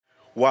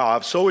Wow,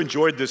 I've so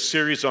enjoyed this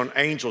series on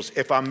angels.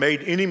 If I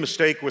made any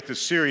mistake with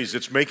this series,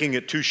 it's making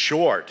it too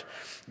short.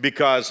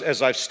 Because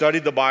as I've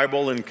studied the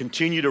Bible and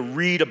continue to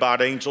read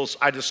about angels,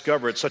 I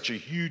discover it's such a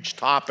huge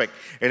topic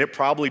and it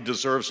probably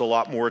deserves a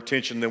lot more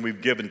attention than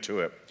we've given to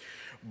it.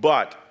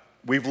 But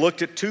we've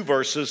looked at two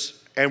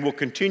verses and we'll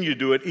continue to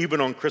do it even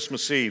on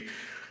Christmas Eve.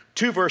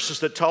 Two verses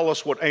that tell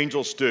us what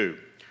angels do.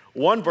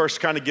 One verse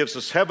kind of gives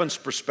us heaven's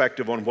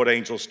perspective on what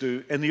angels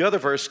do, and the other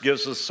verse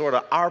gives us sort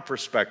of our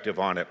perspective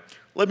on it.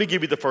 Let me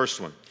give you the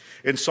first one.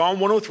 In Psalm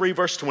 103,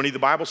 verse 20, the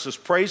Bible says,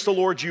 "Praise the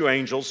Lord, you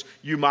angels,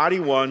 you mighty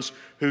ones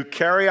who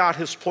carry out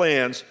his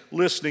plans,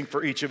 listening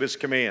for each of his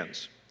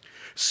commands."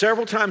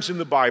 Several times in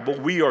the Bible,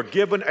 we are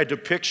given a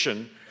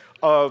depiction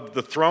of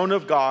the throne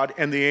of God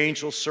and the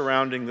angels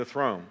surrounding the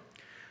throne.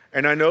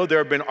 And I know there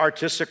have been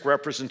artistic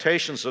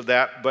representations of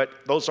that, but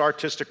those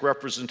artistic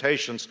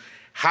representations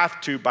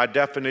have to, by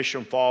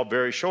definition, fall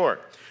very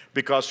short.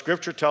 Because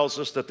Scripture tells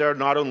us that there are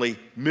not only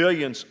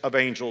millions of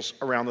angels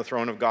around the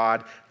throne of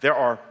God, there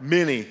are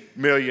many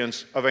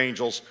millions of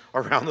angels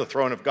around the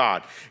throne of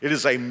God. It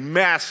is a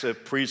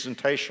massive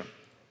presentation.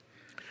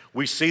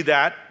 We see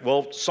that,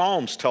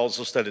 Psalms tells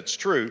us that it's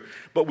true,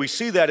 but we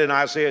see that in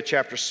Isaiah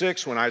chapter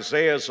 6 when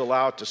Isaiah is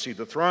allowed to see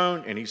the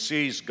throne and he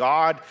sees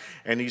God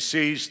and he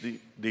sees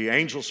the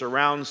angels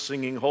around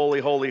singing, "Holy,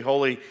 holy,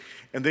 holy."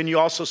 And then you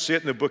also see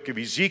it in the book of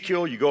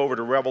Ezekiel. You go over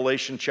to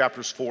Revelation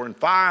chapters 4 and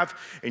 5,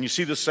 and you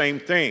see the same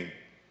thing.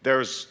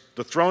 There's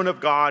the throne of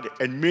God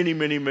and many,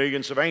 many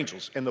millions of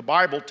angels. And the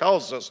Bible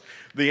tells us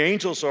the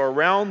angels are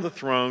around the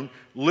throne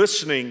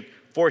listening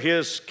for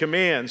his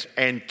commands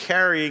and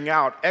carrying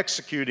out,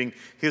 executing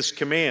his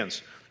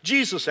commands.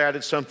 Jesus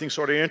added something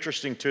sort of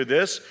interesting to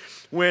this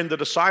when the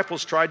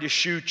disciples tried to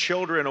shoo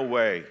children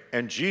away.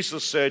 And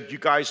Jesus said, "You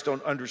guys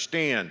don't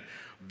understand.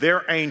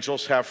 Their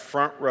angels have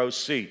front row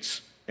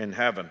seats in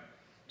heaven."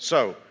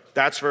 So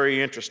that's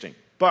very interesting.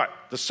 But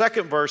the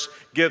second verse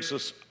gives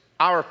us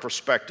our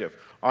perspective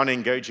on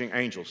engaging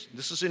angels.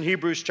 This is in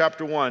Hebrews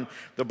chapter 1.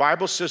 The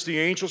Bible says the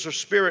angels are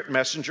spirit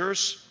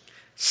messengers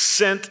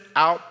sent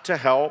out to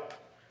help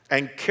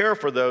and care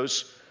for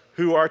those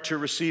who are to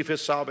receive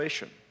his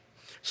salvation.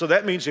 So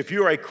that means if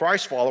you're a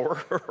Christ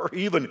follower, or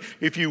even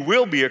if you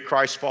will be a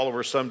Christ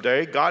follower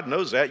someday, God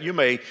knows that. You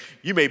may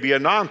be a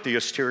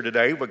non-theist here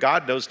today, but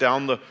God knows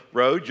down the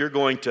road you're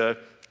going to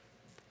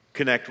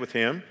connect with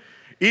him.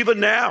 Even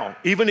now,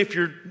 even if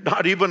you're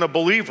not even a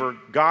believer,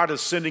 God is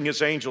sending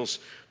his angels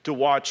to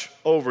watch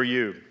over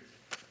you.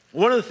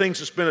 One of the things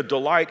that's been a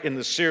delight in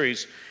this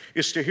series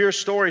is to hear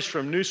stories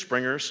from New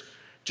Springers,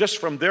 just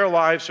from their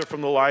lives or from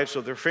the lives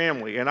of their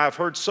family. And I've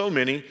heard so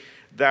many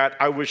that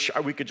I wish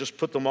we could just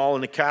put them all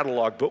in a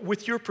catalog. But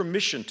with your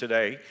permission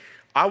today,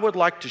 I would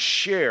like to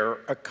share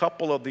a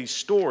couple of these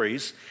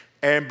stories.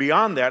 And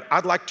beyond that,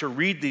 I'd like to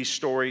read these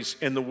stories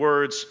in the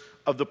words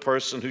of the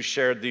person who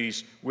shared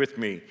these with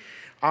me.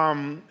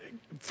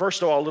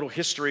 First of all, a little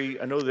history.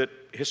 I know that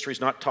history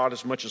is not taught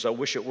as much as I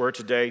wish it were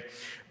today,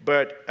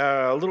 but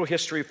a little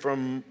history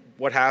from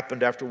what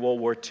happened after World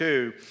War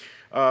II.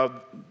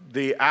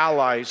 The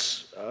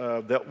Allies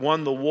that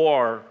won the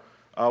war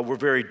were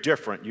very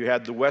different. You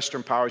had the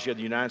Western powers, you had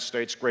the United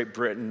States, Great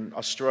Britain,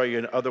 Australia,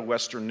 and other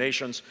Western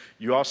nations.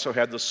 You also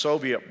had the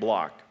Soviet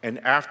bloc. And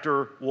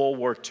after World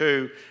War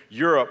II,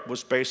 Europe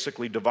was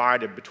basically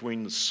divided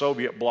between the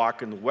Soviet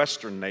bloc and the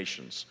Western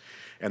nations.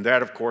 And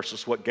that, of course,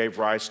 is what gave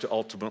rise to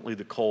ultimately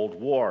the Cold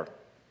War.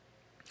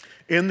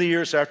 In the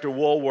years after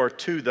World War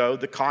II, though,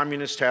 the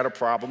communists had a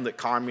problem that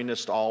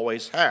communists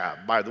always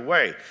have. By the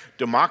way,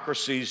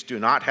 democracies do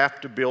not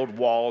have to build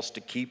walls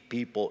to keep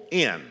people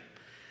in.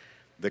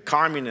 The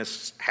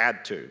communists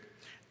had to.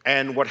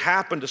 And what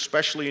happened,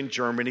 especially in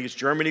Germany, is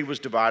Germany was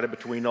divided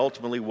between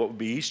ultimately what would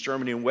be East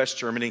Germany and West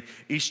Germany.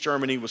 East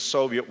Germany was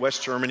Soviet,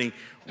 West Germany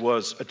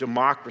was a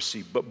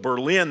democracy. But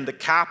Berlin, the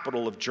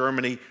capital of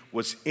Germany,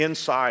 was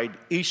inside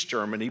East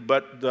Germany.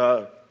 But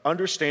the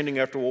understanding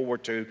after World War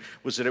II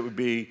was that it would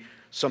be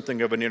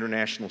something of an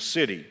international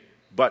city.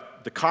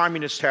 But the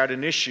communists had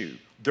an issue.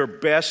 Their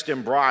best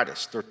and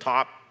brightest, their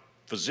top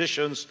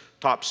physicians,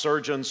 top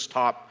surgeons,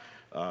 top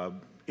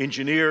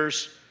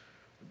engineers,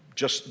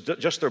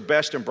 just their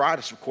best and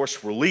brightest, of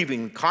course, were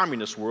leaving the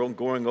communist world and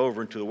going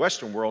over into the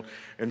Western world.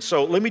 And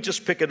so let me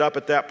just pick it up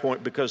at that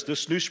point because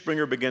this New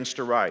Springer begins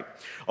to write.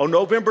 On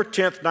November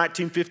 10th,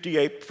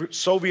 1958,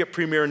 Soviet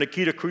Premier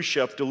Nikita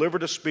Khrushchev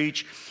delivered a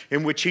speech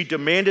in which he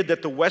demanded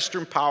that the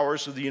Western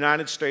powers of the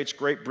United States,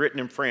 Great Britain,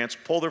 and France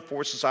pull their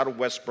forces out of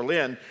West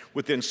Berlin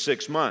within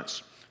 6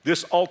 months.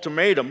 This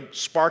ultimatum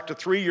sparked a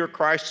 3-year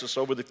crisis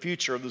over the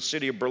future of the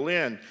city of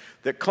Berlin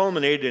that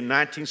culminated in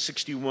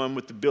 1961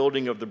 with the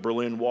building of the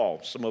Berlin Wall.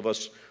 Some of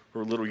us who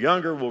are a little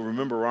younger will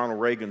remember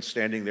Ronald Reagan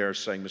standing there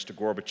saying, "Mr.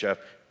 Gorbachev,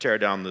 tear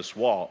down this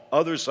wall."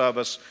 Others of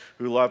us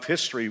who love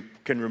history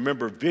can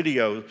remember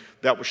video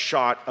that was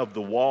shot of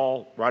the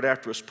wall right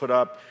after it was put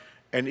up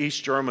and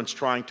East Germans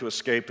trying to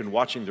escape and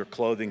watching their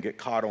clothing get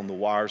caught on the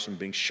wires and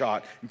being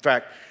shot. In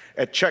fact,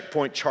 at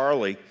Checkpoint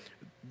Charlie,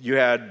 you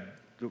had,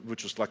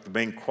 which was like the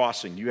main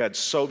crossing, you had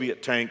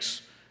Soviet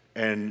tanks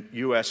and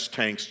U.S.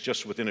 tanks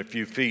just within a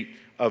few feet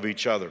of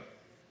each other.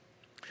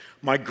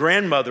 My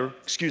grandmother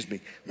was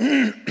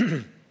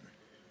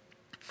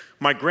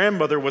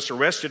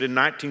arrested in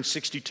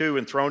 1962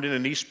 and thrown in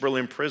an East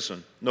Berlin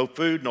prison. No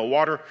food, no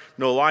water,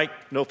 no light,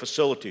 no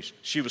facilities.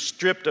 She was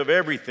stripped of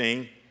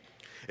everything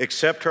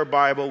except her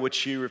Bible, which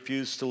she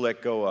refused to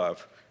let go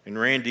of. And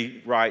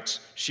Randy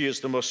writes, she is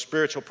the most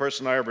spiritual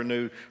person I ever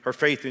knew. Her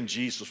faith in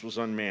Jesus was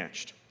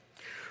unmatched.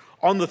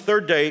 On the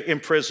third day in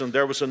prison,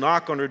 there was a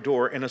knock on her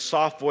door, and a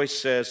soft voice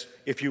says,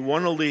 if you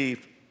want to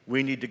leave,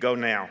 we need to go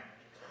now.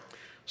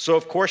 So,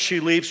 of course, she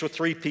leaves with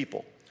 3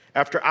 people.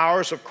 After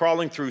hours of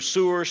crawling through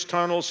sewers,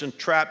 tunnels, and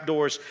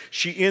trapdoors,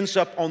 she ends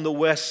up on the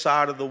west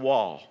side of the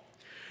wall.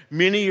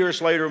 Many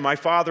years later, my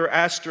father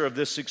asked her of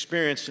this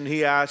experience, and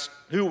he asked,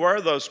 who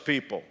were those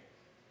people?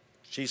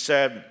 She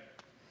said,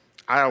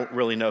 I don't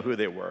really know who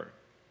they were.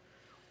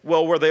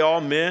 Well, were they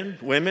all men,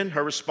 women?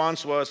 Her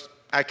response was,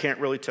 I can't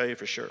really tell you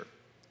for sure.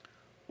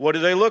 What do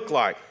they look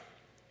like?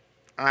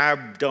 I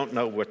don't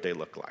know what they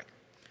look like.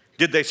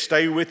 Did they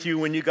stay with you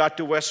when you got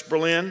to West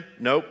Berlin?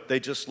 Nope, they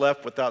just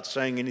left without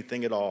saying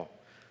anything at all.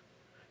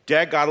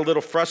 Dad got a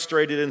little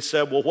frustrated and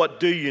said, well, what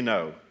do you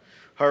know?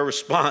 Her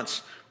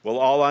response, well,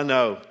 all I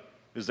know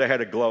is they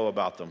had a glow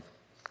about them.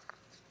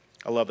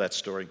 I love that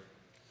story.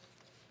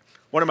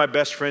 One of my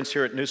best friends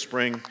here at New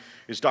Spring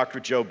is Dr.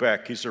 Joe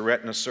Beck. He's a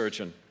retina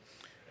surgeon,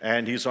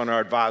 and he's on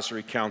our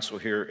advisory council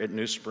here at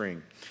New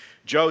Spring.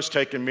 Joe's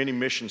taken many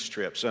missions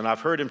trips, and I've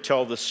heard him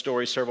tell this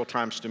story several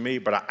times to me,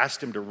 but I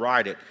asked him to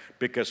write it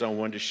because I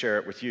wanted to share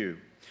it with you.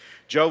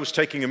 Joe was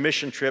taking a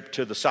mission trip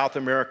to the South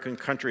American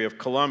country of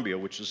Colombia,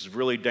 which is a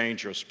really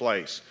dangerous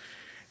place.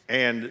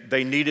 And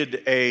they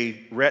needed a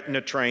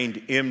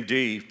retina-trained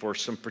MD for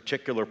some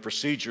particular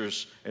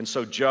procedures, and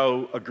so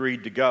Joe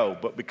agreed to go.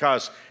 But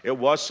because it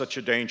was such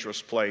a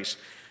dangerous place,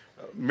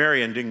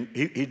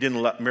 he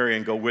didn't let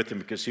Marion go with him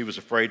because he was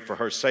afraid for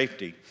her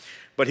safety.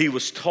 But he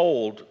was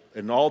told,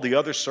 and all the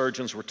other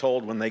surgeons were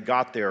told when they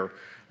got there,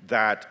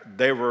 that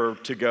they were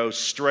to go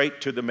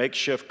straight to the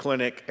makeshift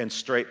clinic and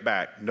straight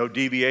back. No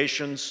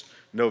deviations,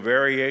 no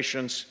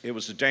variations. It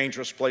was a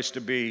dangerous place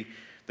to be.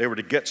 They were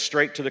to get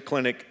straight to the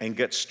clinic and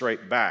get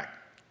straight back.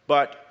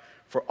 But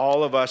for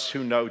all of us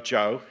who know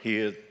Joe, he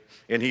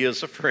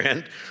is a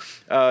friend,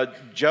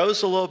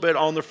 Joe's a little bit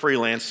on the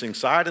freelancing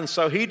side, and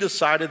so he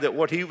decided that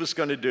what he was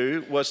going to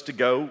do was to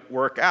go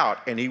work out,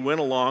 and he went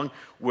along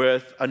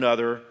with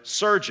another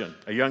surgeon,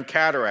 a young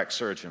cataract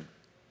surgeon.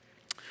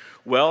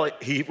 Well,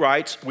 he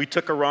writes, we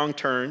took a wrong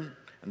turn,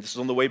 and this is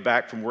on the way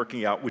back from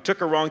working out. We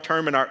took a wrong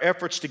turn, and our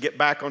efforts to get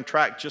back on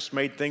track just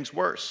made things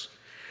worse.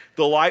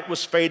 The light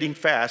was fading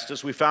fast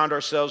as we found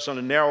ourselves on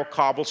a narrow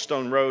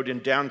cobblestone road in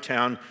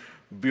downtown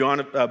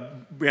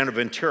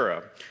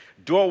Buenaventura.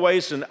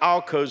 Doorways and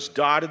alcoves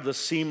dotted the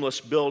seamless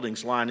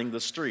buildings lining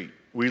the street.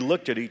 We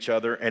looked at each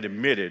other and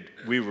admitted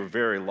we were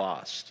very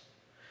lost.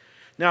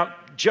 Now,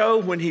 Joe,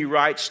 when he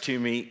writes to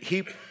me,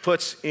 he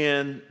puts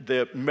in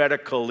the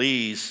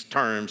medicalese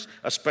terms,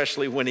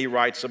 especially when he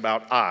writes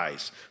about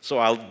eyes. So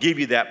I'll give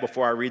you that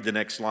before I read the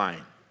next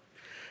line.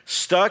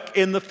 Stuck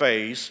in the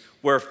phase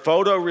where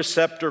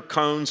photoreceptor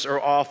cones are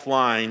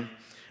offline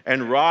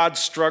and rods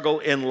struggle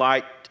in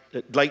late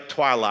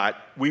twilight,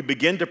 we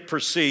begin to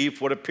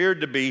perceive what appeared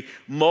to be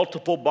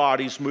multiple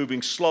bodies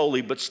moving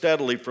slowly but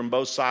steadily from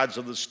both sides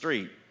of the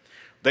street.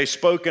 They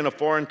spoke in a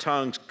foreign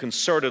tongue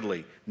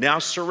concertedly. Now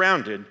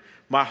surrounded,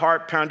 my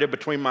heart pounded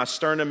between my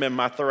sternum and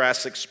my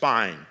thoracic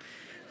spine.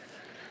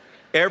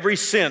 Every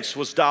sense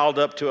was dialed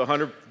up to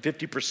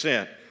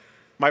 150%.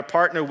 My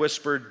partner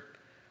whispered,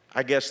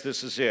 I guess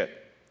this is it.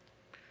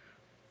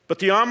 But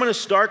the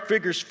ominous dark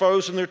figures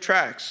froze in their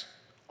tracks.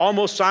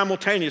 Almost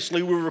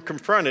simultaneously, we were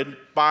confronted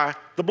by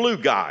the blue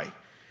guy,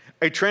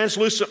 a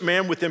translucent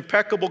man with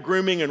impeccable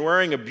grooming and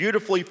wearing a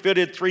beautifully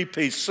fitted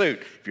three-piece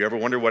suit. If you ever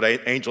wonder what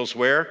angels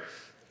wear,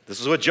 this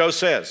is what Joe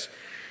says.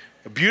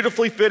 A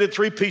beautifully fitted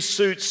three-piece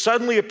suit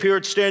suddenly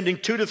appeared standing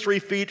 2 to 3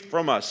 feet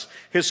from us.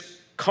 His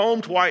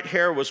combed white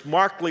hair was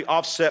markedly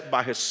offset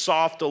by his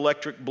soft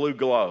electric blue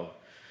glow,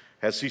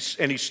 and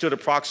he stood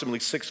approximately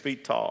 6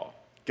 feet tall.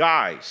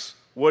 Guys,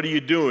 what are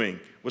you doing?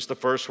 Was the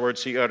first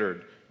words he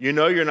uttered. You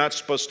know you're not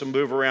supposed to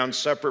move around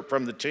separate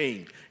from the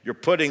team. You're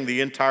putting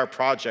the entire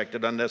project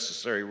at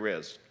unnecessary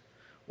risk.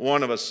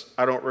 One of us,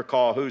 I don't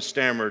recall who,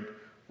 stammered,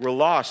 we're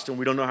lost and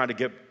we don't know how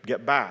to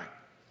get back.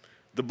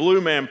 The blue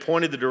man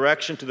pointed the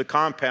direction to the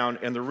compound,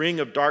 and the ring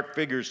of dark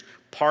figures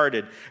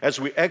parted. As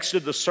we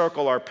exited the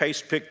circle, our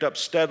pace picked up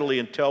steadily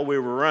until we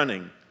were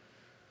running.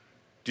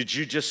 Did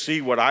you just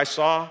see what I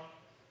saw?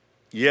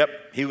 Yep,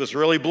 he was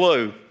really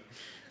blue.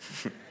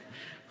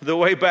 The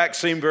way back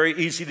seemed very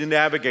easy to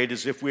navigate,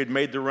 as if we had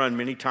made the run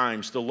many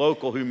times. The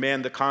local who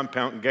manned the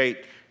compound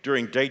gate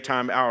during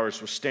daytime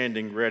hours was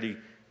standing ready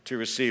to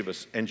receive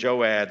us. And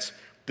Joe adds,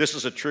 this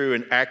is a true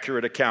and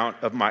accurate account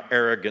of my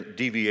arrogant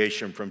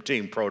deviation from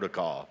team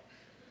protocol.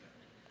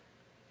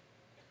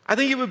 I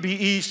think it would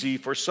be easy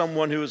for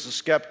someone who is a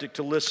skeptic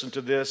to listen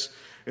to this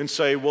and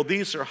say, well,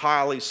 these are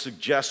highly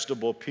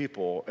suggestible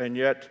people, and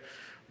yet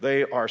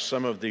they are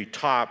some of the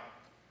top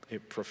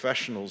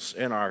professionals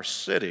in our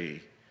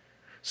city.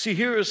 See,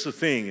 here is the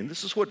thing, and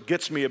this is what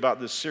gets me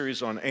about this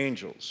series on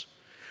angels.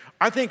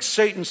 I think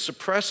Satan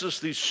suppresses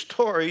these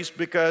stories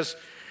because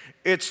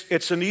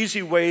it's an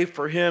easy way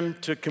for him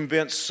to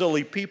convince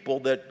silly people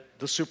that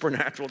the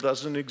supernatural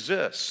doesn't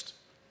exist.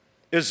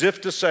 As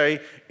if to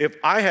say, if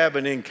I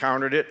haven't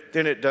encountered it,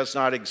 then it does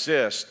not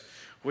exist,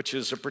 which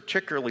is a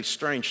particularly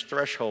strange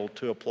threshold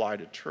to apply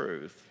to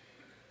truth.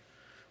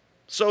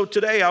 So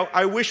today,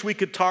 I wish we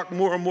could talk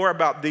more and more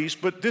about these,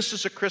 but this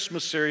is a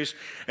Christmas series,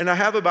 and I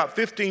have about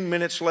 15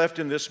 minutes left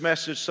in this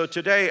message. So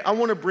today, I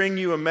want to bring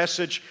you a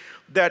message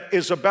that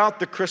is about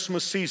the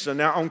Christmas season.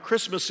 Now, on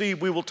Christmas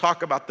Eve, we will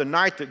talk about the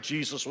night that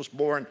Jesus was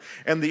born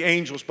and the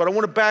angels, but I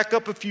want to back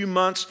up a few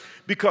months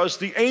because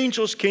the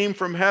angels came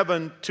from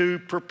heaven to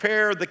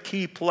prepare the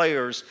key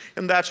players,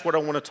 and that's what I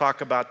want to talk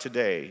about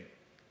today.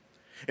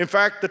 In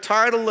fact, the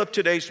title of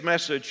today's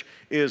message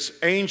is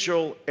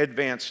Angel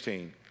Advance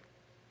Team.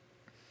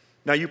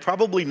 Now, you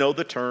probably know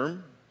the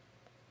term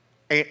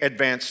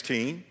advance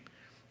team.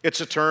 It's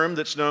a term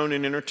that's known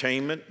in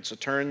entertainment. It's a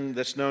term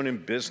that's known in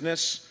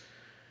business.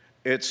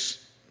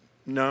 It's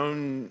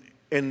known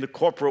in the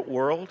corporate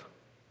world.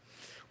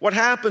 What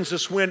happens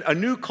is when a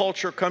new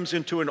culture comes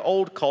into an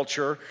old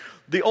culture,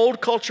 the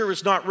old culture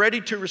is not ready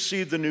to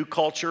receive the new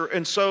culture,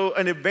 and so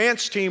an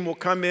advance team will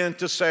come in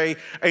to say,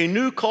 a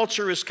new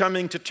culture is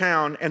coming to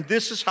town, and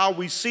this is how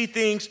we see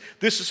things,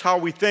 this is how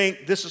we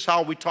think, this is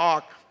how we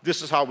talk,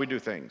 this is how we do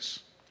things.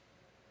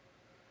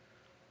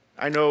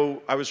 I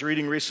know I was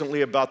reading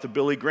recently about the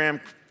Billy Graham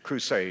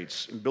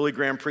crusades. And Billy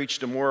Graham preached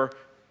to more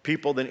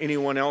people than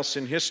anyone else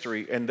in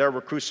history, and there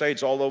were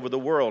crusades all over the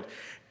world.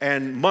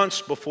 And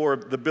months before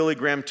the Billy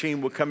Graham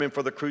team would come in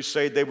for the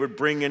crusade, they would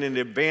bring in an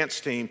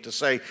advance team to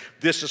say,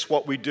 this is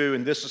what we do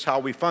and this is how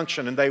we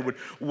function. And they would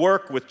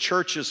work with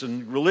churches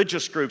and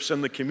religious groups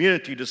in the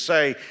community to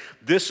say,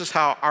 this is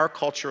how our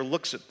culture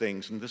looks at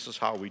things and this is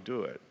how we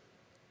do it.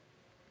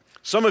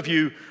 Some of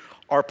you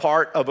are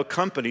part of a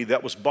company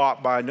that was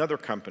bought by another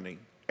company,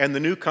 and the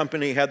new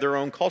company had their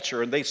own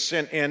culture, and they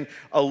sent in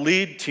a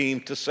lead team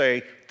to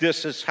say,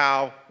 this is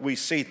how we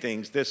see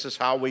things, this is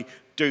how we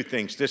do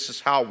things, this is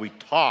how we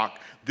talk,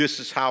 this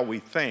is how we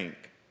think.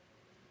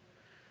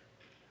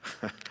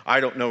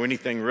 I don't know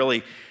anything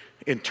really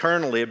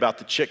internally about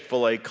the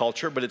Chick-fil-A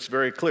culture, but it's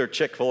very clear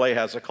Chick-fil-A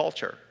has a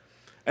culture.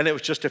 And it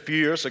was just a few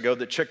years ago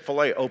that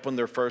Chick-fil-A opened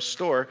their first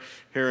store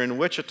here in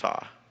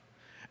Wichita.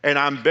 And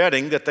I'm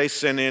betting that they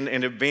sent in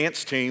an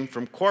advance team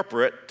from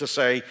corporate to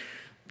say,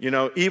 you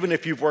know, even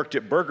if you've worked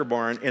at Burger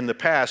Barn in the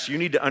past, you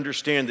need to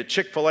understand that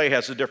Chick-fil-A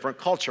has a different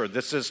culture.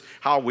 This is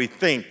how we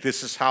think.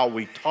 This is how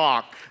we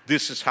talk.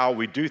 This is how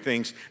we do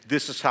things.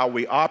 This is how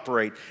we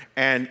operate.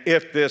 And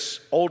if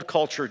this old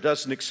culture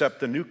doesn't accept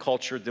the new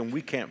culture, then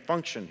we can't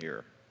function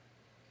here.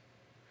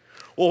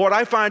 Well, what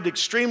I find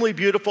extremely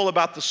beautiful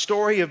about the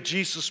story of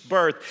Jesus'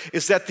 birth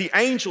is that the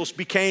angels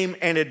became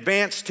an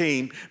advance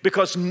team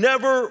because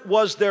never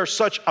was there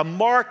such a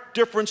marked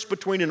difference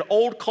between an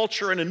old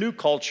culture and a new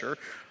culture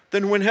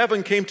than when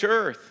heaven came to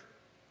earth.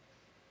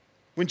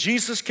 When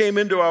Jesus came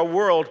into our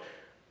world,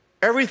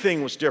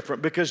 everything was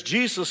different because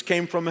Jesus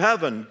came from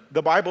heaven.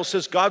 The Bible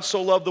says God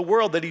so loved the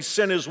world that he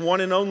sent his one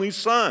and only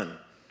Son.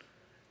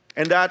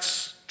 And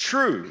that's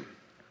true.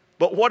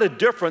 But what a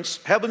difference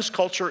heaven's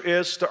culture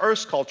is to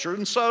earth's culture.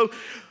 And so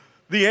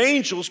the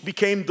angels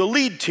became the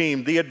lead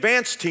team, the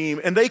advance team,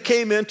 and they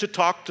came in to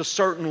talk to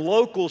certain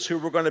locals who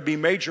were going to be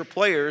major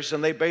players,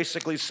 and they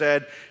basically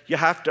said, you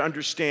have to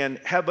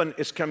understand, heaven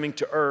is coming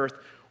to earth.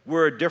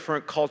 We're a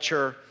different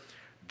culture.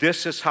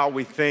 This is how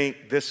we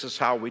think. This is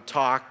how we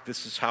talk.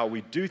 This is how we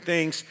do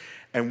things,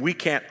 and we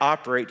can't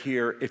operate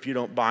here if you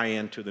don't buy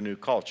into the new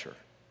culture.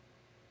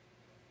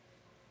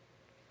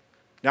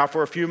 Now,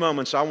 for a few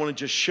moments, I want to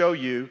just show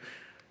you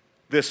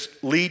this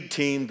lead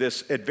team,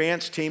 this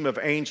advanced team of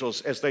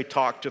angels as they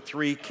talk to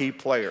three key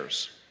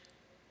players.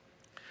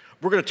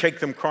 We're going to take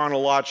them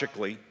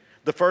chronologically.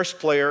 The first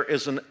player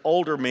is an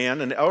older man,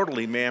 an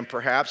elderly man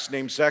perhaps,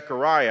 named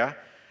Zechariah,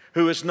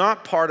 who is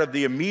not part of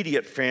the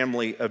immediate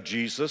family of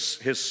Jesus.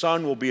 His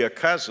son will be a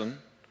cousin.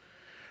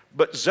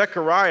 But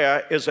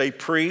Zechariah is a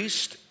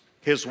priest.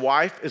 His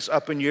wife is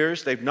up in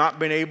years. They've not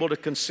been able to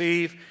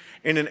conceive.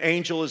 And an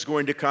angel is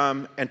going to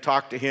come and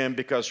talk to him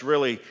because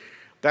really,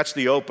 that's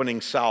the opening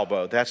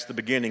salvo. That's the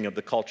beginning of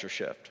the culture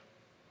shift.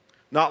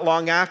 Not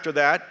long after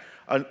that,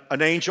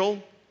 an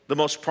angel, the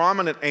most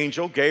prominent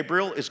angel,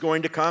 Gabriel, is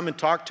going to come and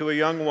talk to a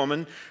young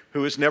woman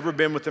who has never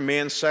been with a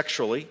man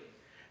sexually.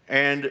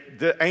 And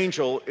the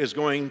angel is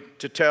going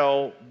to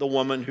tell the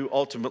woman who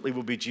ultimately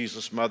will be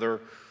Jesus'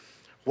 mother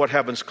what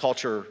heaven's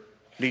culture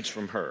needs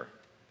from her.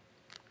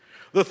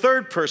 The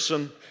third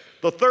person,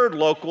 the third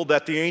local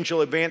that the angel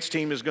advance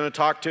team is going to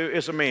talk to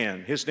is a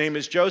man. His name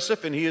is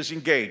Joseph, and he is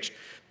engaged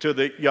to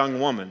the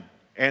young woman.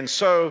 And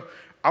so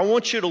I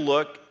want you to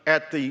look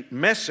at the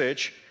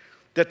message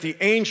that the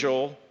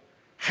angel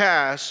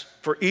has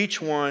for each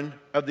one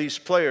of these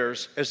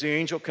players as the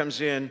angel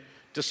comes in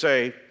to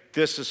say,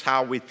 this is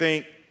how we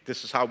think,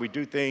 this is how we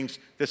do things,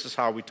 this is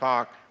how we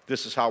talk,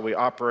 This is how we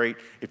operate.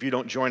 If you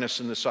don't join us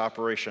in this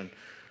operation,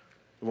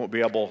 we won't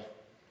be able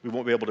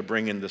to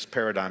bring in this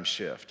paradigm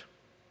shift.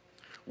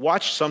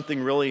 Watch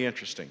something really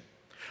interesting.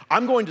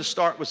 I'm going to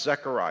start with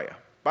Zechariah.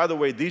 By the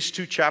way, these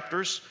two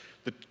chapters,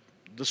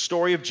 the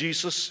story of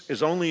Jesus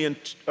is only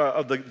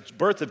of the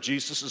birth of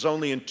Jesus is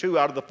only in 2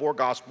 out of the 4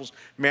 Gospels,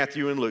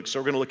 Matthew and Luke. So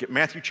we're going to look at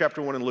Matthew chapter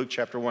 1 and Luke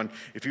chapter 1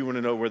 if you want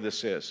to know where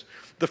this is.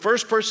 The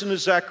first person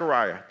is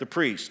Zechariah, the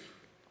priest.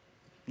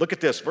 Look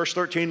at this, verse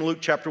 13, Luke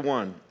chapter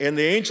 1. And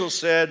the angel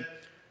said,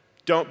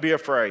 don't be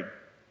afraid.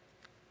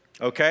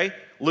 Okay?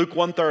 Luke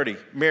 1:30,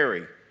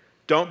 Mary.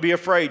 Don't be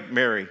afraid,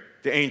 Mary,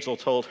 the angel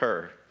told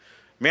her.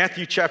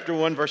 Matthew chapter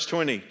 1, verse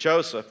 20,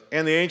 Joseph.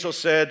 And the angel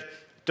said,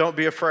 don't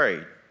be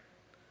afraid.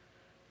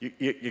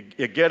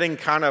 You're getting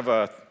kind of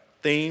a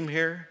theme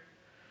here.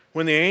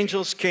 When the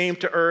angels came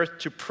to earth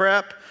to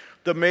prep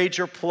the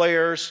major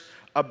players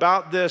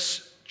about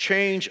this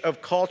change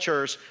of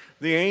cultures,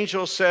 the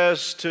angel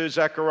says to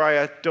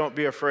Zechariah, don't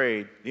be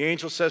afraid. The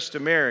angel says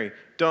to Mary,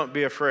 don't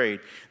be afraid.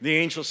 The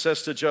angel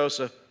says to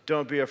Joseph,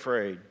 don't be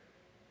afraid.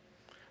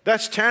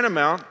 That's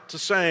tantamount to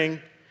saying,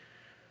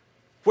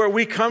 where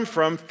we come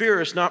from, fear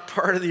is not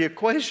part of the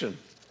equation.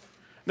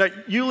 Now,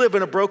 you live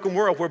in a broken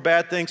world where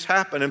bad things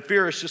happen, and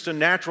fear is just a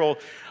natural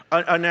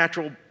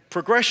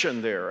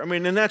progression there. I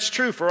mean, and that's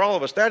true for all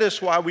of us. That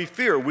is why we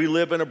fear. We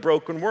live in a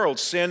broken world.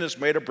 Sin has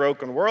made a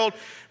broken world.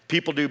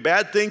 People do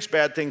bad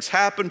things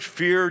happen.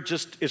 Fear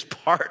just is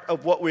part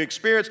of what we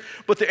experience.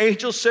 But the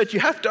angel said, you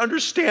have to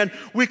understand,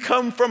 we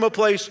come from a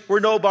place where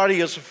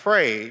nobody is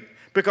afraid.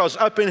 Because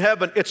up in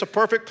heaven, it's a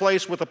perfect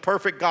place with a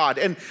perfect God.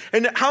 And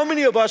how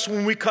many of us,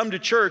 when we come to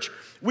church,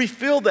 we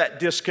feel that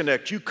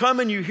disconnect? You come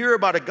and you hear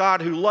about a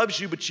God who loves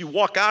you, but you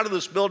walk out of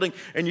this building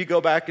and you go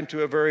back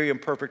into a very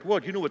imperfect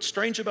world. You know what's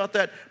strange about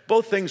that?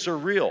 Both things are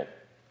real.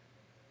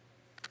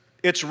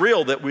 It's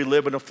real that we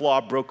live in a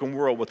flawed, broken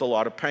world with a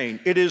lot of pain.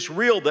 It is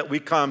real that we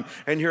come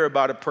and hear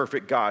about a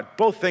perfect God.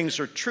 Both things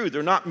are true.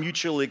 They're not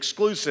mutually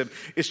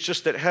exclusive. It's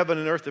just that heaven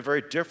and earth are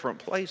very different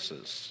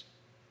places.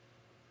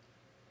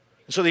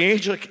 So the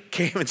angel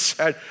came and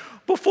said,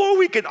 before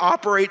we can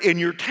operate in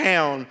your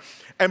town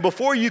and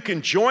before you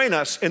can join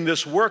us in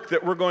this work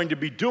that we're going to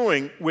be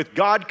doing with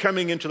God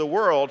coming into the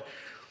world,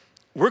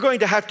 we're going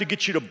to have to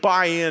get you to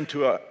buy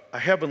into a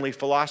heavenly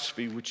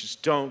philosophy, which is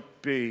don't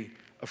be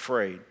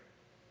afraid.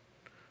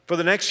 For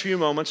the next few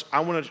moments, I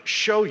want to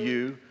show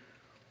you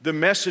the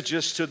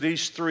messages to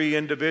these 3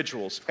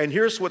 individuals. And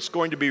here's what's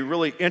going to be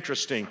really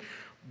interesting.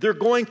 They're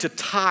going to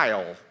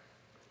tile.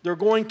 They're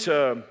going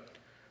to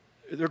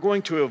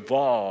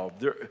evolve.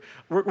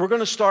 We're going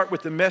to start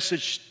with the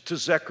message to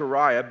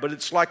Zechariah, but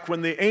it's like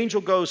when the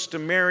angel goes to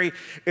Mary,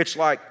 it's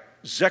like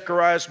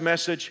Zechariah's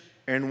message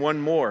and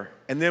one more.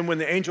 And then when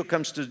the angel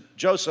comes to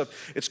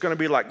Joseph, it's going to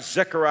be like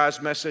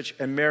Zechariah's message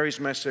and Mary's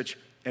message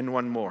and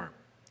one more.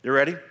 You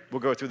ready?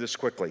 We'll go through this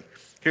quickly.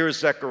 Here's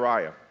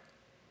Zechariah.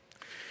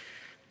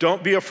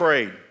 Don't be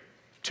afraid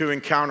to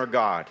encounter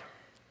God.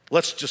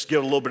 Let's just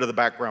give a little bit of the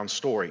background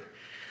story.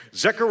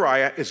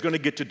 Zechariah is going to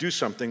get to do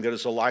something that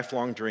is a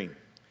lifelong dream.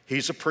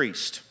 He's a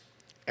priest.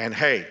 And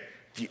hey,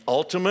 the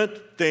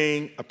ultimate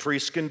thing a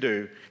priest can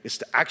do is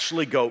to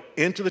actually go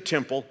into the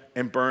temple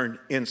and burn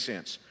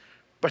incense.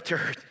 But there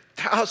are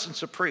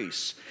thousands of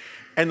priests.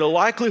 And the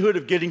likelihood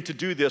of getting to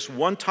do this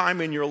one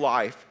time in your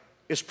life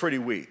is pretty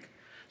weak.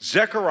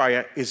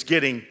 Zechariah is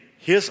getting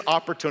his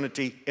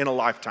opportunity in a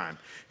lifetime.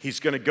 He's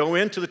going to go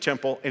into the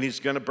temple and he's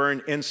going to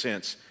burn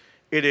incense.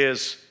 It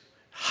is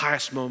the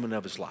highest moment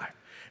of his life.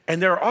 And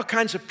there are all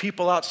kinds of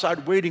people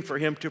outside waiting for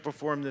him to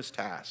perform this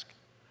task.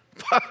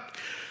 But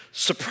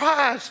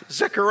surprise,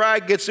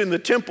 Zechariah gets in the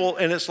temple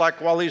and it's like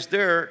while he's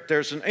there,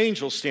 there's an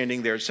angel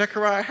standing there.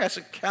 Zechariah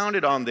hasn't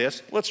counted on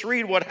this. Let's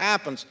read what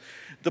happens.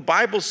 The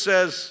Bible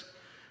says,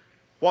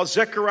 while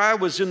Zechariah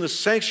was in the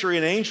sanctuary,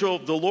 an angel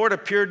of the Lord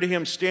appeared to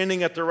him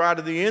standing at the right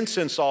of the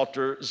incense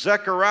altar.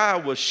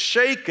 Zechariah was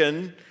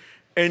shaken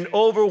and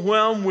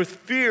overwhelmed with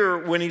fear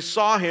when he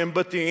saw him.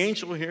 But the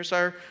angel, here's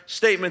our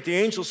statement, the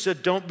angel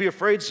said, don't be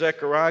afraid,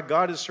 Zechariah,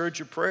 God has heard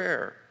your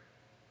prayer.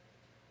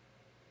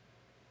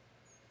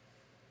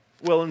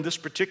 Well, in this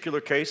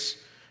particular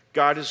case,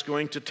 God is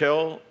going to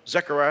tell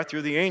Zechariah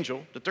through the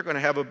angel that they're going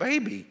to have a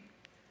baby.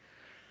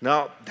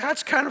 Now,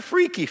 that's kind of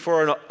freaky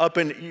for an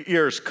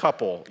up-in-years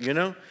couple, you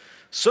know?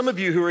 Some of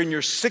you who are in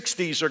your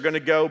 60s are going to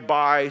go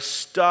buy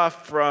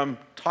stuff from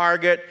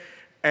Target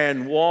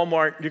and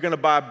Walmart. You're going to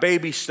buy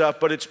baby stuff,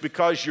 but it's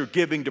because you're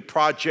giving to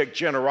Project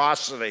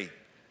Generosity.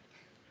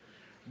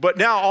 But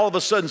now, all of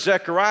a sudden,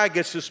 Zechariah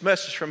gets this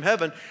message from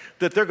heaven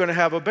that they're going to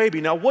have a baby.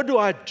 Now, what do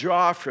I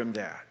draw from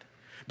that?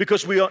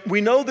 Because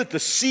we know that the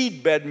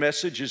seedbed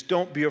message is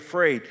don't be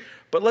afraid.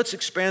 But let's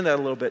expand that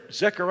a little bit.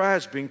 Zechariah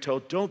is being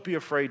told, don't be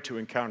afraid to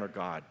encounter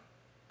God.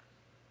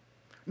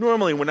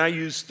 Normally, when I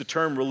use the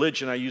term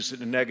religion, I use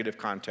it in a negative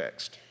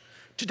context.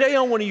 Today,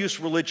 I want to use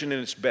religion in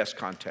its best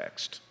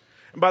context.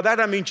 And by that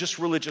I mean just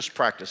religious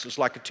practices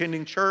like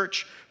attending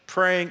church,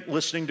 praying,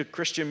 listening to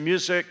Christian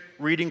music,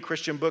 reading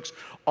Christian books.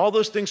 All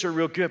those things are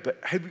real good, but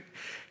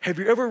have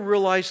you ever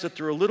realized that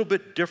they're a little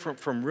bit different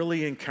from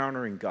really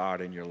encountering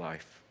God in your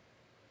life?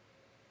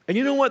 And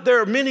you know what? There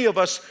are many of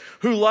us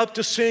who love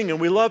to sing and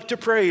we love to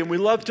pray and we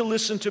love to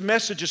listen to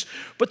messages,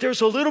 but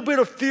there's a little bit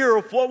of fear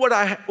of what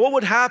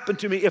would happen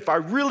to me if I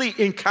really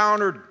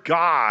encountered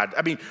God.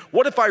 I mean,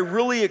 what if I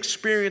really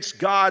experienced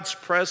God's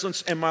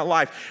presence in my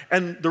life?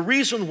 And the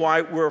reason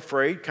why we're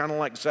afraid, kind of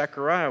like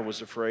Zechariah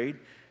was afraid,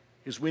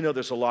 is we know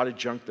there's a lot of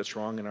junk that's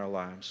wrong in our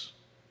lives.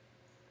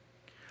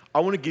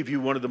 I want to give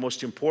you one of the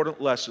most important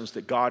lessons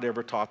that God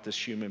ever taught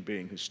this human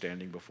being who's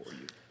standing before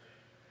you.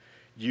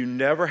 You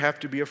never have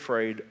to be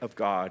afraid of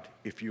God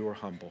if you are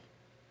humble.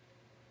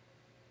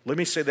 Let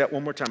me say that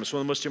one more time. It's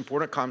one of the most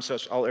important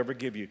concepts I'll ever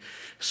give you.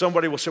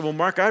 Somebody will say, well,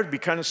 Mark, I would be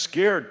kind of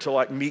scared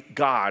to meet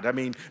God. I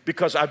mean,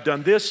 because I've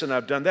done this and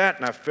I've done that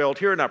and I've failed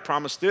here and I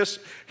promised this.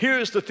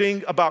 Here's the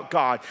thing about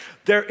God.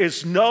 There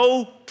is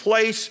no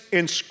place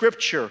in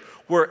Scripture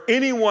where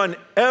anyone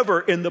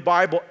ever in the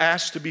Bible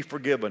asked to be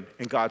forgiven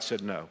and God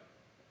said no.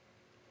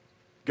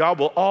 God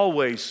will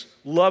always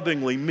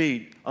lovingly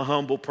meet a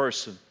humble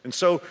person. And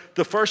so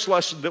the first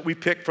lesson that we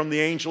picked from the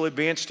Angel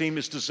Advance team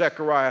is to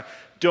Zechariah,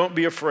 don't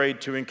be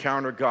afraid to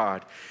encounter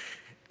God.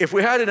 If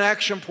we had an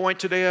action point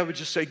today, I would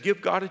just say,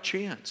 give God a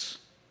chance.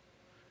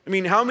 I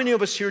mean, how many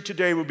of us here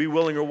today would be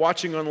willing, or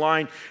watching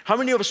online, how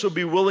many of us would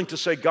be willing to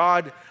say,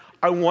 God,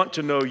 I want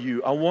to know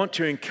you. I want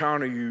to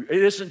encounter you.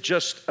 It isn't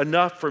just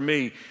enough for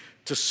me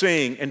to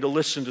sing and to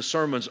listen to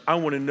sermons. I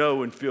want to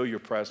know and feel your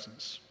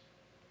presence.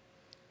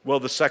 Well,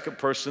 the second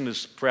person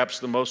is perhaps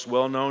the most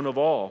well-known of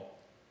all,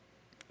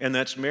 and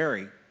that's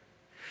Mary.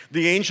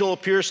 The angel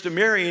appears to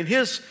Mary, and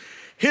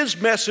his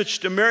message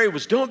to Mary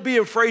was, don't be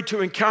afraid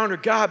to encounter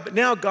God. But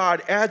now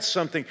God adds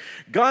something.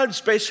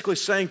 God's basically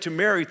saying to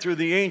Mary through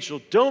the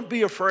angel, don't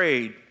be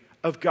afraid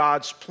of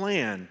God's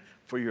plan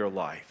for your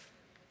life.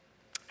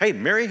 Hey,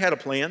 Mary had a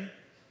plan.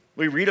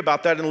 We read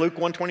about that in Luke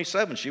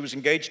 1:27. She was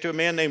engaged to a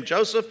man named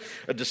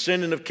Joseph, a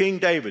descendant of King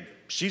David.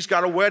 She's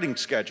got a wedding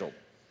scheduled.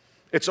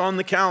 It's on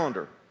the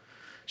calendar.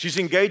 She's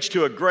engaged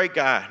to a great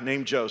guy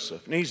named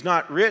Joseph. And he's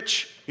not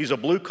rich. He's a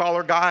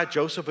blue-collar guy.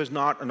 Joseph is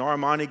not an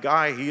Armani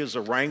guy. He is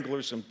a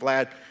Wranglers and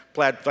plaid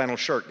flannel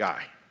shirt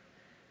guy.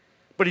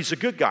 But he's a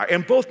good guy.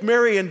 And both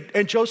Mary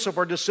and Joseph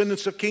are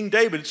descendants of King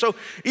David. So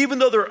even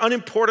though they're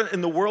unimportant in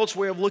the world's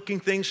way of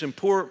looking things and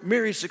poor,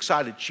 Mary's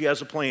excited. She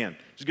has a plan.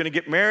 She's going to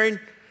get married.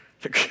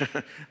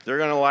 They're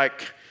going to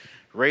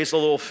raise a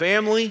little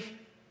family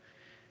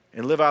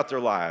and live out their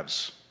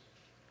lives.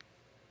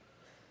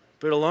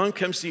 But along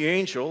comes the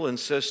angel and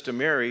says to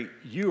Mary,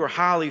 you are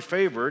highly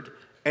favored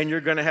and you're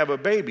going to have a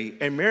baby.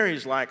 And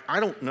Mary's like, I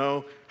don't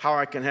know how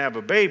I can have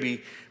a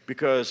baby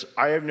because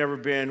I have never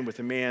been with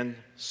a man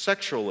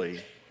sexually.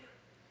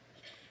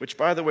 Which,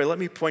 by the way, let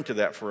me point to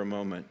that for a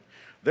moment.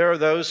 There are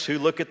those who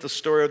look at the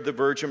story of the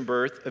virgin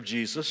birth of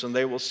Jesus and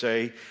they will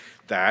say,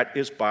 that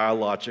is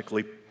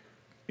biologically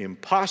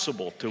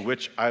impossible, to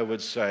which I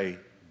would say,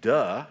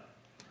 duh.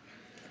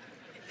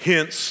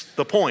 Hence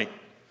the point.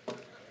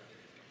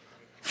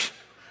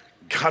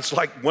 God's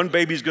like, one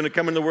baby's going to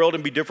come in the world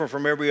and be different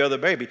from every other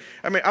baby.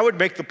 I mean, I would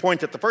make the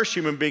point that the first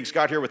human beings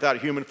got here without a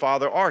human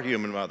father or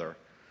human mother.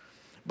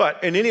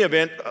 But in any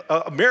event,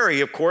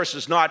 Mary, of course,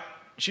 she's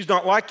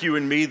not like you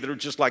and me that are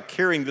just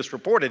hearing this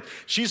reported.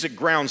 She's at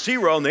ground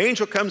zero, and the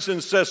angel comes in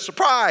and says,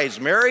 surprise,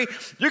 Mary,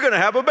 you're going to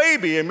have a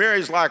baby. And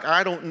Mary's like,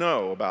 I don't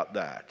know about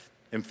that.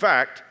 In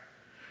fact,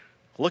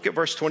 look at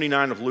verse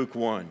 29 of Luke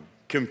 1.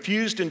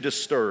 Confused and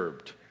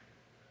disturbed.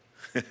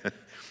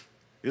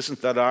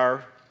 Isn't that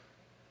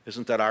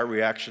our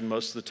reaction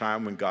most of the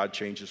time when God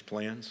changes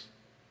plans,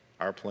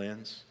 our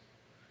plans?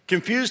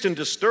 Confused and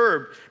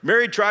disturbed,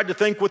 Mary tried to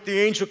think what the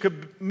angel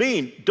could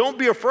mean. Don't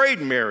be afraid,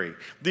 Mary,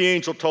 the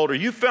angel told her.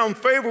 You found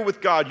favor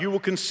with God. You will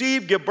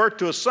conceive, give birth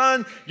to a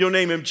son. You'll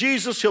name him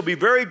Jesus. He'll be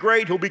very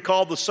great. He'll be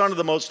called the Son of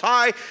the Most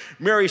High.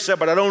 Mary said,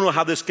 but I don't know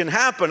how this can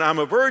happen. I'm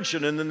a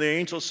virgin. And then the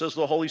angel says,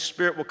 the Holy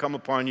Spirit will come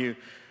upon you,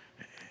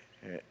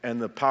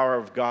 and the power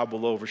of God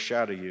will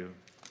overshadow you.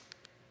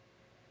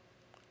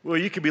 Well,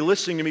 you could be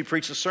listening to me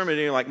preach a sermon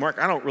and you're like, Mark,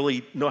 I don't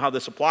really know how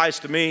this applies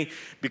to me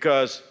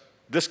because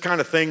this kind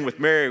of thing with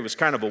Mary was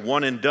kind of a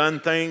one and done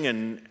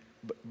thing.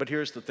 But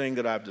here's the thing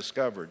that I've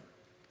discovered.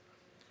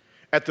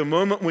 At the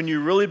moment when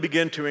you really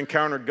begin to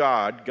encounter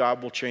God,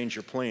 God will change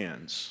your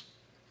plans.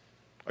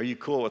 Are you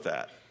cool with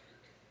that?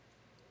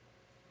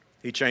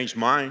 He changed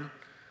mine.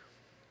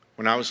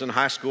 When I was in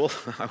high school,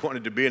 I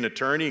wanted to be an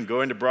attorney and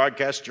go into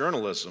broadcast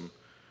journalism.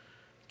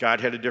 God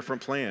had a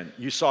different plan.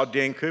 You saw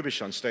Dan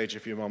Kubish on stage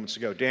a few moments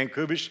ago. Dan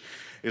Kubish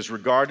is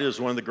regarded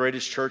as one of the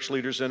greatest church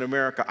leaders in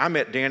America. I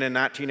met Dan in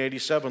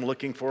 1987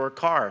 looking for a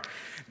car.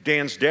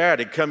 Dan's dad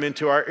had come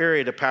into our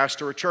area to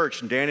pastor a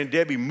church, and Dan and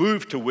Debbie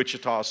moved to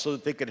Wichita so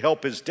that they could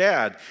help his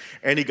dad,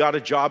 and he got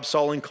a job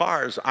selling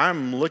cars.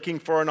 I'm looking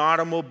for an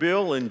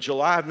automobile in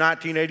July of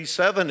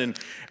 1987, and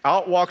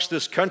out walks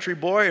this country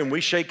boy, and we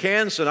shake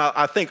hands, and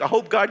I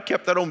hope God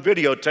kept that on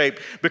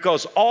videotape,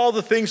 because all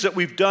the things that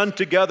we've done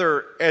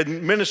together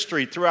in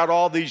ministry throughout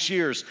all these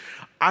years,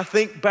 I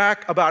think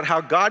back about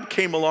how God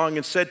came along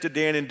and said to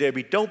Dan and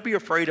Debbie, don't be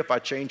afraid if I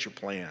change your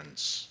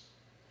plans.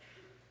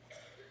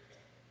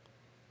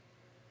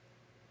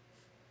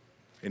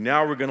 And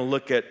now we're going to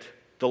look at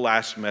the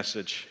last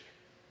message.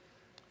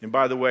 And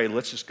by the way,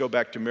 let's just go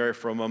back to Mary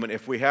for a moment.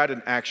 If we had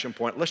an action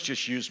point, let's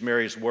just use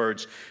Mary's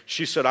words.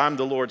 She said, I'm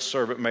the Lord's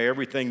servant. May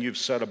everything you've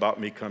said about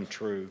me come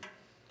true.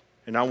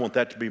 And I want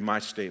that to be my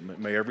statement.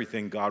 May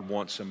everything God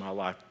wants in my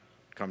life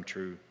come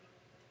true.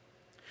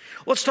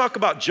 Let's talk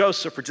about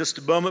Joseph for just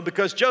a moment,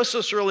 because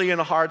Joseph's really in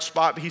a hard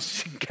spot.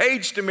 He's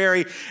engaged to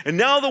Mary, and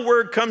now the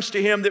word comes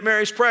to him that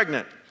Mary's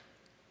pregnant.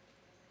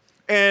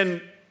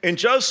 And in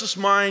Joseph's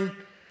mind,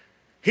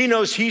 he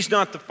knows he's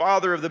not the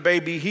father of the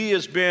baby. He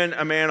has been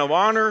a man of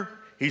honor.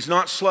 He's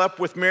not slept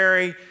with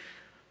Mary.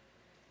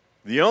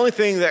 The only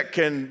thing that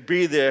can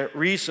be the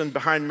reason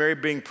behind Mary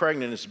being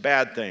pregnant is a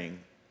bad thing.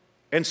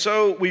 And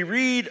so we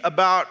read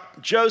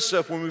about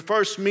Joseph when we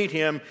first meet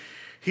him.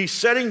 He's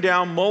sitting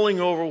down, mulling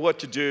over what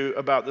to do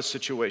about the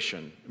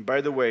situation. And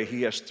by the way,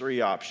 he has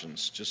three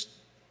options, just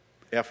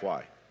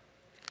FY.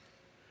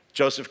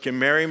 Joseph can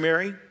marry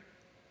Mary.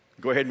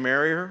 Go ahead and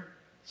marry her.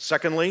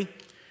 Secondly,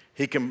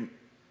 he can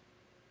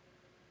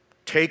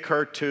take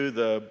her to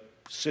the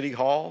city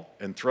hall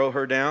and throw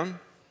her down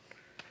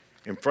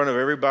in front of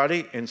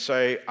everybody and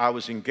say, I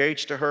was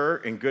engaged to her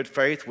in good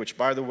faith, which,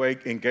 by the way,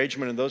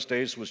 engagement in those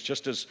days was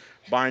just as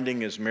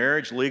binding as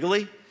marriage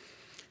legally.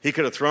 He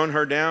could have thrown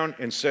her down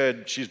and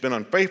said, she's been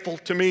unfaithful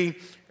to me,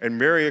 and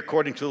Mary,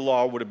 according to the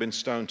law, would have been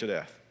stoned to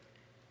death.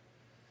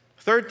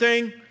 Third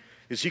thing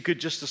is he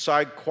could just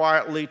decide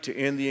quietly to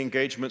end the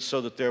engagement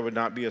so that there would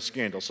not be a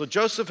scandal. So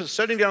Joseph is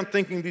sitting down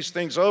thinking these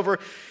things over.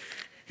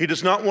 He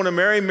does not want to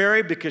marry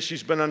Mary because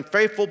she's been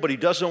unfaithful, but he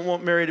doesn't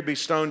want Mary to be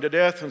stoned to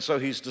death, and so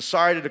he's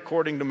decided,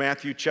 according to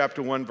Matthew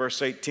chapter 1,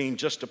 verse 18,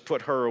 just to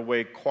put her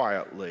away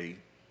quietly.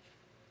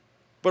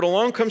 But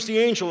along comes the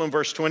angel in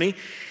verse 20,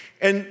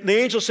 and the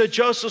angel said,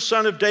 Joseph,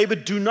 son of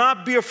David, do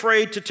not be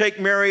afraid to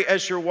take Mary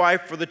as your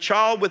wife, for the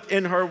child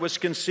within her was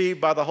conceived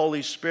by the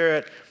Holy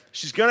Spirit.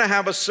 She's going to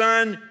have a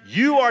son.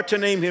 You are to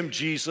name him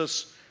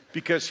Jesus,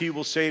 because he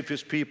will save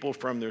his people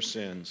from their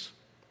sins.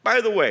 By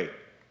the way,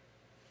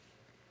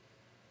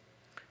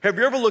 have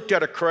you ever looked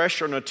at a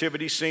creche or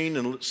nativity scene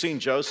and seen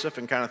Joseph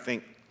and kind of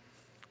think,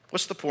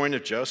 what's the point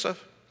of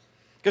Joseph?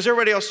 Because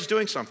everybody else is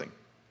doing something.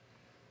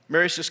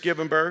 Mary's just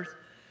given birth.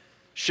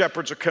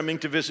 Shepherds are coming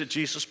to visit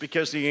Jesus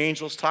because the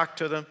angels talk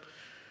to them.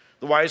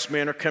 The wise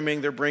men are coming,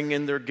 they're bringing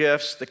in their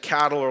gifts. The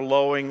cattle are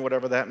lowing,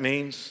 whatever that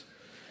means.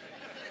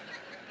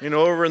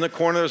 Over in the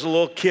corner, there's a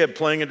little kid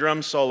playing a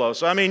drum solo.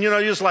 So,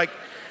 you're just like,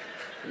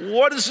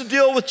 what is the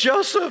deal with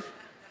Joseph?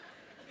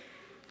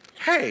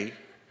 Hey,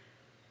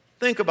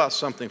 think about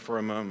something for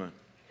a moment.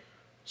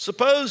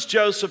 Suppose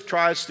Joseph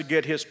tries to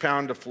get his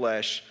pound of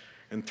flesh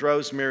and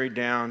throws Mary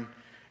down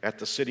at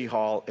the city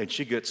hall, and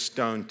she gets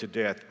stoned to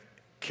death,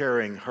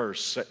 carrying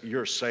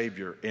your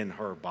Savior in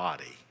her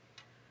body.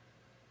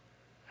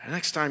 The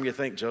next time you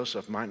think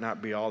Joseph might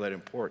not be all that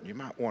important, you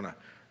might want to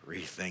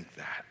rethink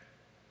that.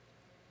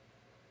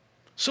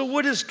 So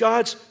what is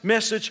God's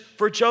message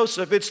for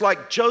Joseph? It's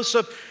like,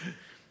 Joseph,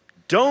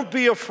 don't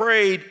be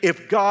afraid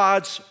if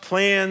God's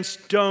plans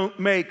don't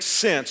make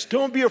sense.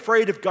 Don't be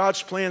afraid if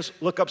God's plans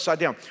look upside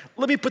down.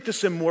 Let me put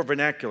this in more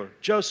vernacular.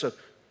 Joseph,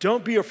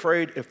 don't be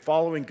afraid if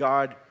following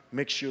God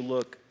makes you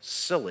look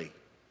silly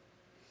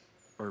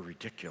or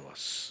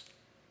ridiculous.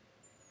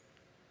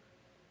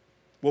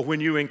 Well,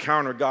 when you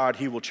encounter God,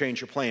 he will change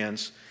your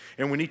plans.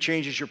 And when he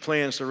changes your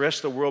plans, the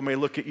rest of the world may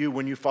look at you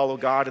when you follow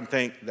God and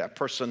think, that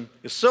person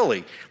is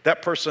silly.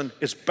 That person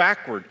is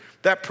backward.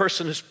 That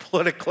person is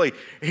politically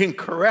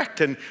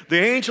incorrect. And the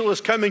angel is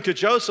coming to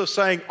Joseph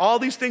saying, all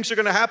these things are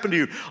going to happen to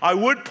you. I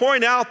would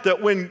point out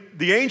that when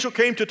the angel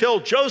came to tell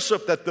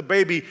Joseph that the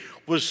baby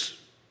was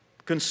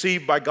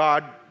conceived by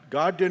God,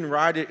 God didn't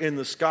write it in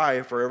the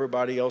sky for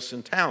everybody else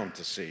in town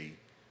to see.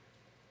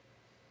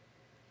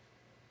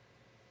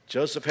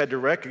 Joseph had to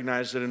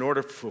recognize that in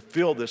order to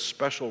fulfill this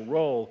special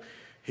role,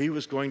 he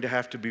was going to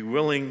have to be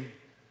willing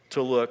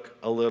to look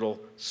a little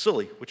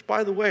silly. Which,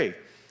 by the way,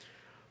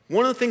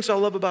 one of the things I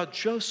love about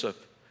Joseph,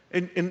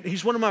 and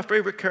he's one of my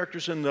favorite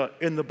characters in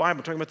the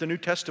Bible, talking about the New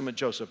Testament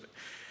Joseph.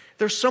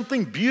 There's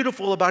something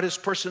beautiful about his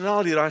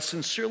personality that I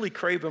sincerely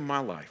crave in my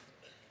life.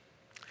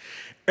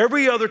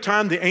 Every other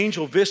time the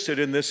angel visited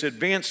in this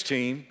advance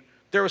team,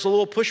 there was a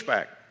little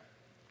pushback.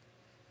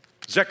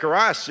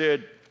 Zechariah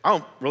said, I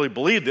don't really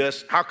believe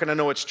this. How can I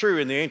know it's true?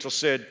 And the angel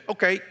said,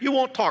 okay, you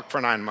won't talk for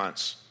 9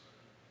 months.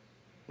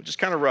 Which is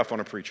kind of rough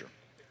on a preacher.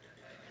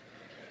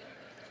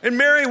 And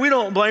Mary, we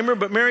don't blame her,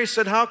 but Mary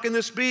said, how can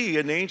this be?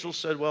 And the angel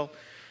said, well,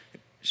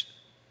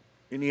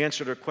 and he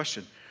answered her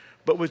question.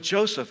 But with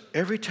Joseph,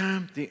 every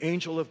time the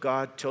angel of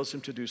God tells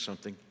him to do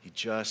something, he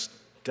just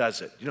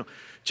does it. You know,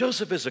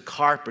 Joseph is a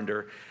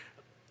carpenter.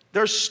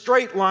 There's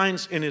straight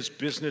lines in his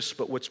business,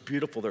 but what's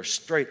beautiful, there's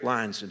straight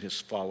lines in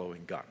his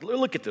following God.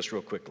 Look at this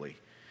real quickly.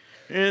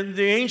 And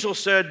the angel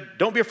said,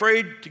 don't be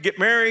afraid to get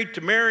married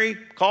to Mary.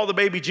 Call the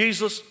baby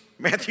Jesus.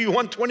 Matthew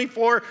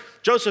 1:24.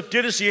 Joseph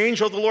did as the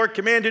angel of the Lord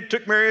commanded,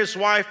 took Mary as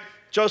wife.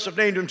 Joseph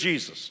named him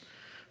Jesus.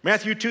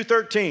 Matthew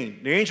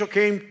 2:13. The angel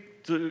came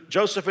to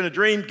Joseph in a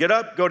dream. Get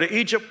up, go to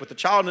Egypt with the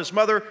child and his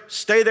mother.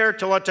 Stay there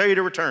till I tell you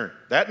to return.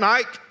 That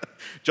night,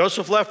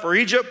 Joseph left for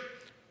Egypt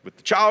with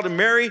the child and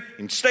Mary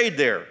and stayed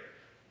there.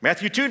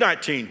 Matthew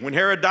 2:19, when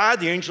Herod died,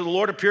 the angel of the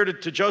Lord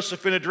appeared to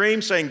Joseph in a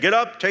dream, saying, get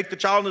up, take the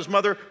child and his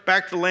mother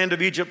back to the land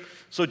of Egypt.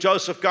 So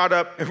Joseph got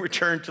up and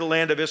returned to the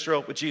land of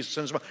Israel with Jesus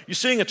and his mother. You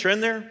seeing a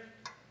trend there?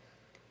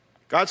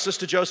 God says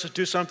to Joseph,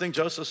 do something.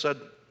 Joseph said,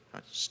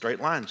 straight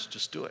lines,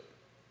 just do it.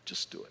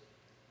 Just do it.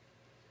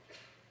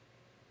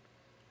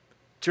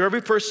 To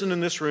every person in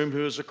this room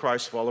who is a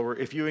Christ follower,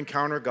 if you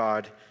encounter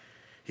God,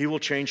 he will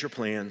change your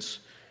plans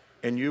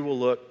and you will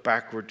look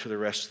backward to the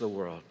rest of the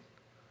world.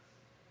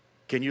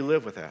 Can you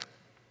live with that?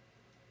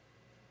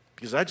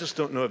 Because I just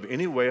don't know of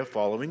any way of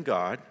following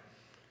God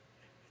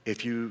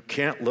if you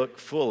can't look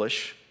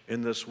foolish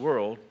in this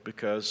world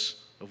because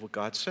of what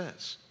God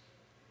says.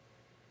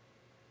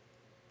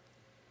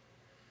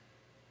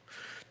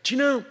 Do you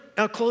know,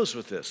 I'll close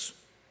with this.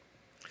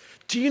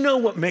 Do you know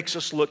what makes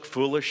us look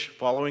foolish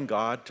following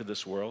God to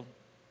this world?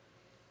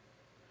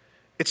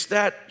 It's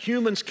that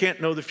humans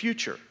can't know the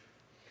future.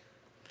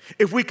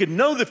 If we could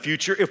know the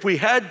future, if we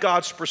had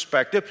God's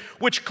perspective,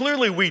 which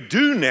clearly we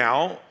do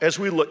now as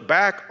we look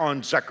back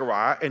on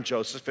Zechariah and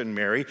Joseph and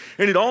Mary,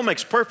 and it all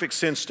makes perfect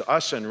sense to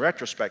us in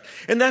retrospect.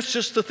 And that's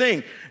just the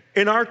thing.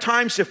 In our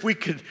times, if we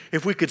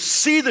could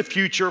see the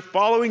future,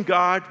 following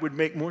God would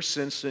make more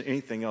sense than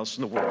anything else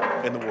in the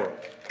world.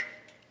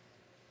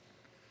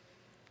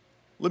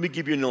 Let me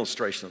give you an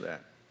illustration of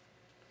that.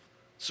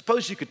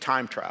 Suppose you could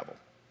time travel,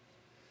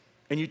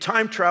 and you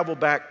time travel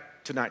back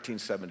to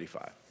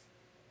 1975.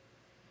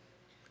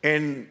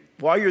 And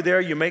while you're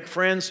there, you make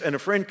friends, and a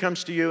friend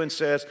comes to you and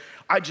says,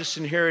 I just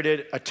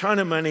inherited a ton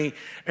of money,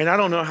 and I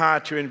don't know how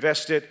to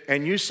invest it.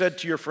 And you said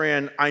to your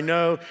friend, I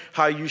know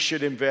how you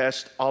should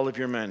invest all of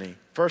your money.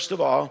 First of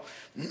all,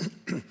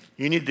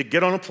 you need to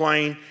get on a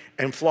plane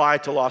and fly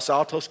to Los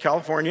Altos,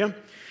 California,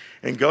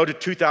 and go to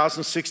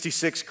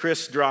 2066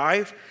 Chris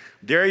Drive.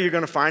 There you're going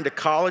to find a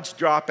college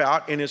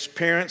dropout in his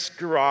parents'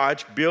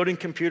 garage building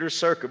computer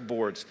circuit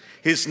boards.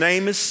 His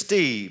name is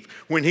Steve.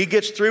 When he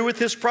gets through with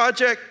his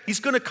project, he's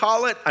going to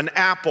call it an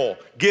apple.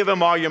 Give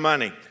him all your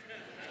money.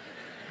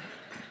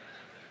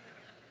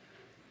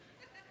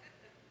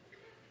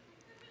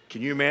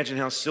 Can you imagine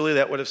how silly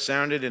that would have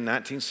sounded in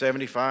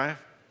 1975?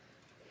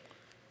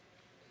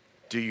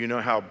 Do you know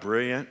how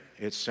brilliant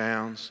it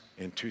sounds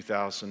in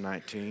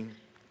 2019?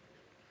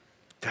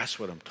 That's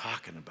what I'm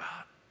talking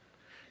about.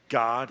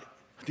 God,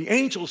 the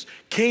angels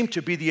came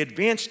to be the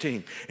advance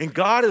team. And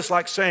God is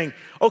like saying,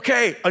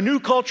 okay, a new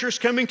culture is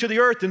coming to the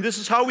earth, and this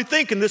is how we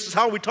think, and this is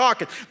how we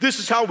talk, and this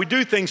is how we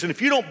do things. And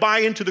if you don't buy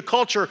into the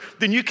culture,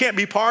 then you can't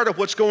be part of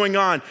what's going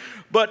on.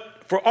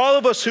 But for all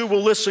of us who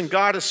will listen,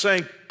 God is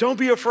saying, don't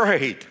be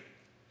afraid.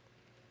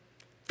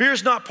 Fear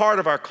is not part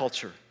of our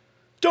culture.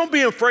 Don't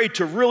be afraid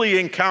to really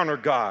encounter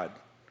God.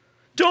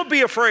 Don't be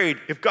afraid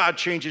if God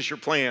changes your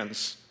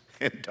plans.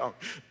 And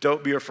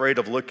don't be afraid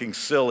of looking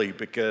silly,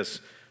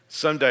 because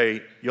someday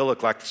you'll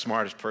look like the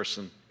smartest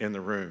person in the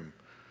room.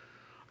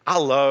 I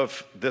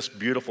love this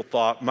beautiful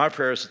thought. My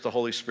prayer is that the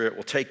Holy Spirit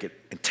will take it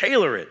and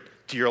tailor it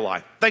to your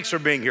life. Thanks for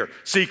being here.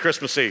 See you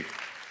Christmas Eve.